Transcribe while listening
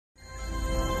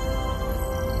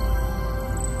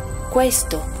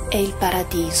Questo è il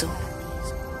paradiso.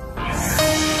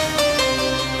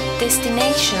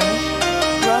 Destination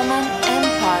Roman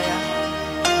Empire.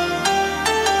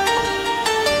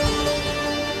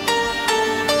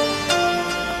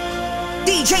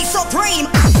 DJ Supreme.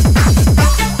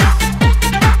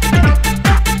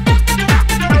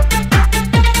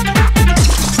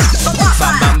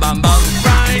 Bam bam bam bam.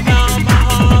 Right now my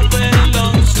heart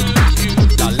belongs to you.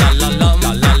 La la la la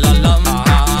la la la la.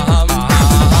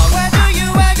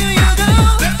 Where do you go?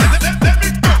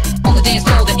 On the dance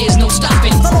floor there is no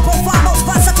stopping. The local most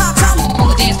versatile chum. On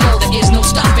the dance floor there is no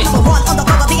stopping. Number one on the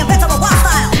cover, the inventor of wild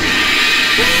style.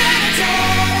 We are a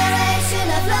generation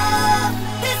of love.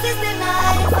 This is the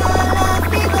night for love.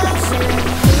 People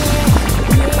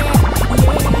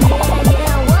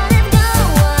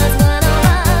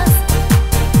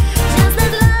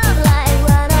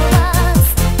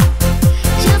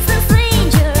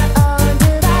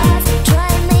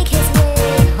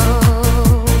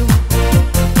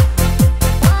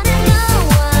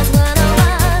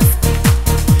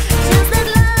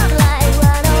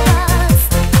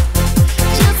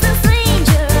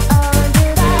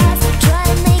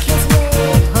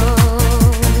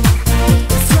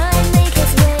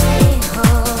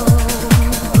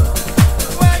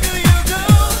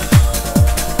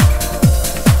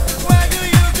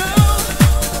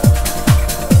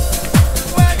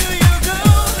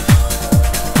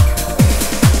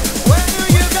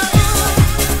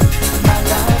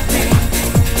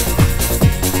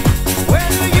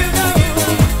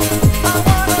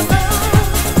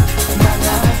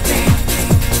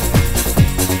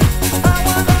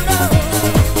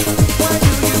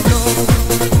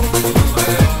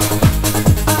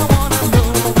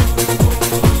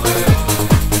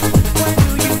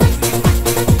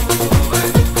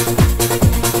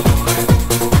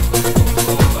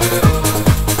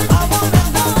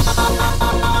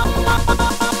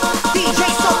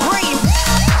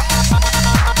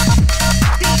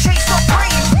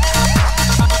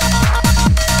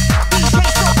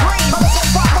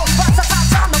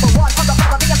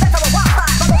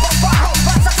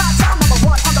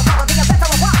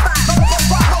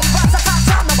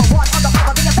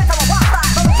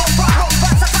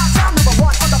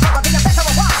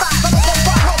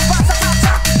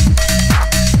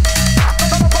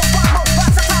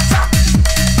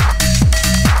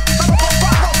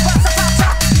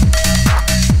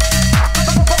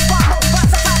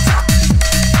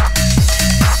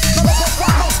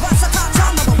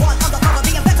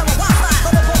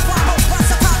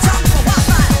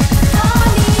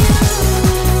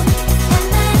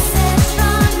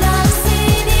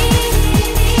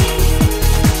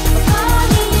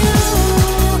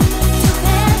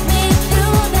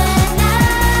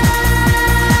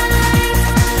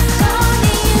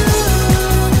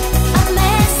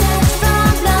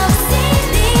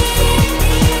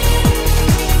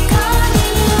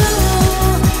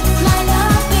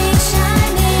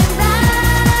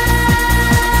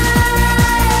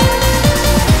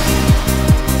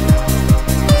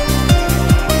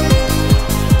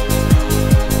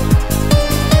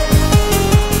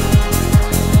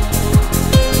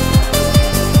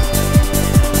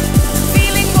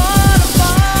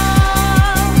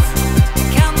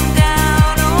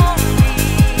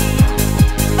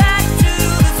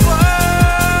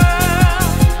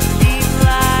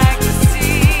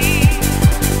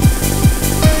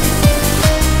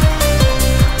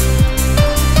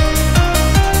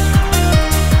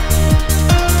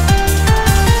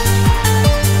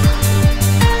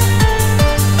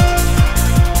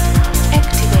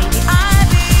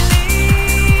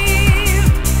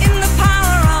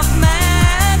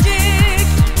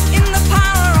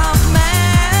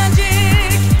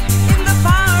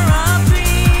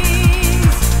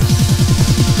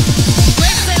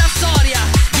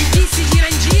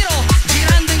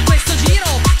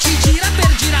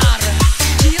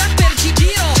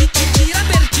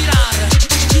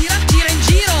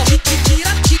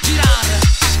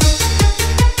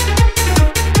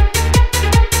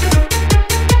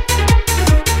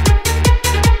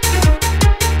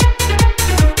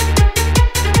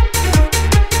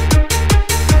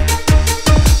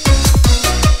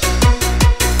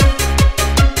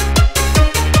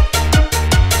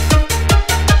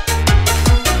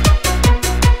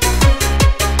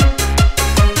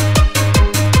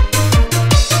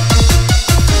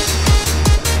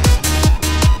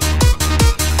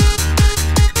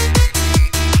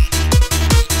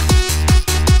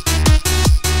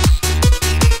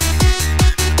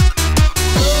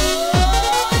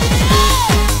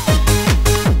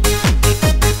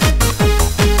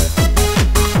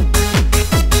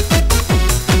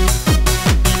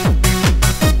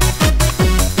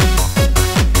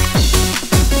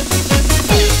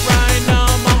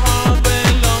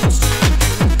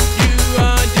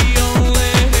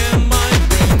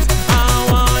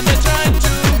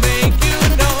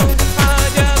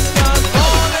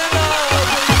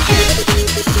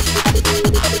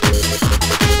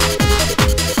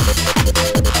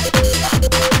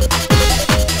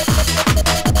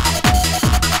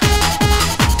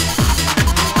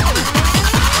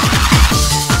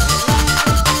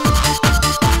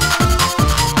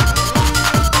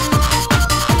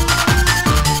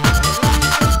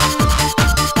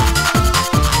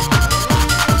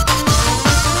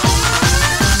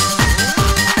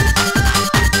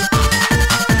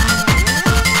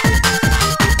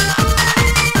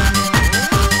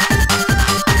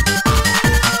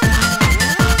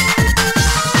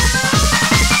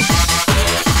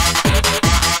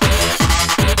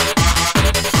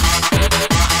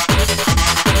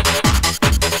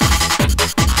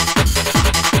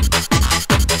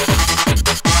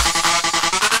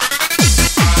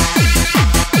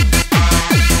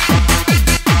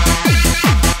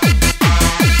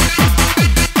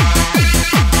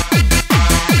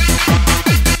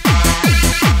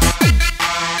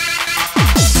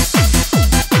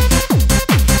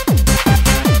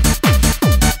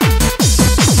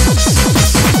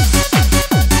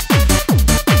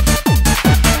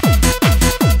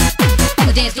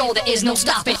slow, there is no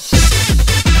stopping.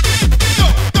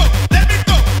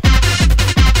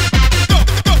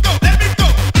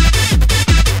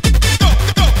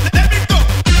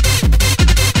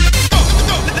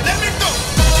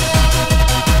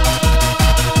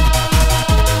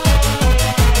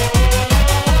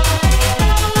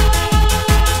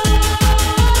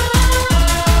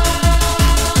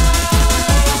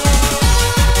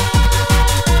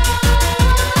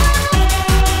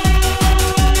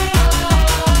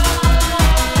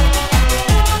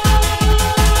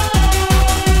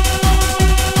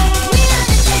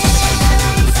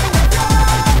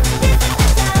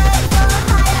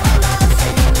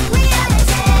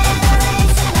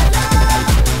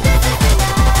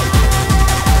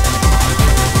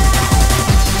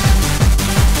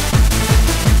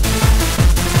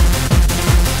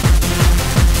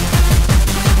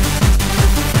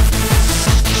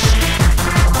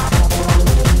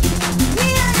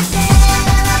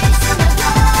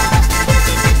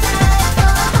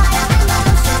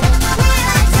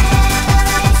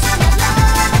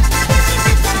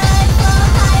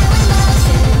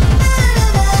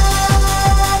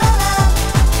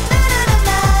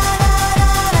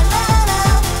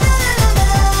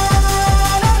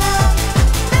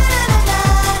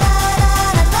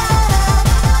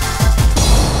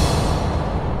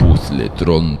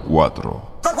 Puzzletron 4.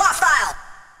 But why?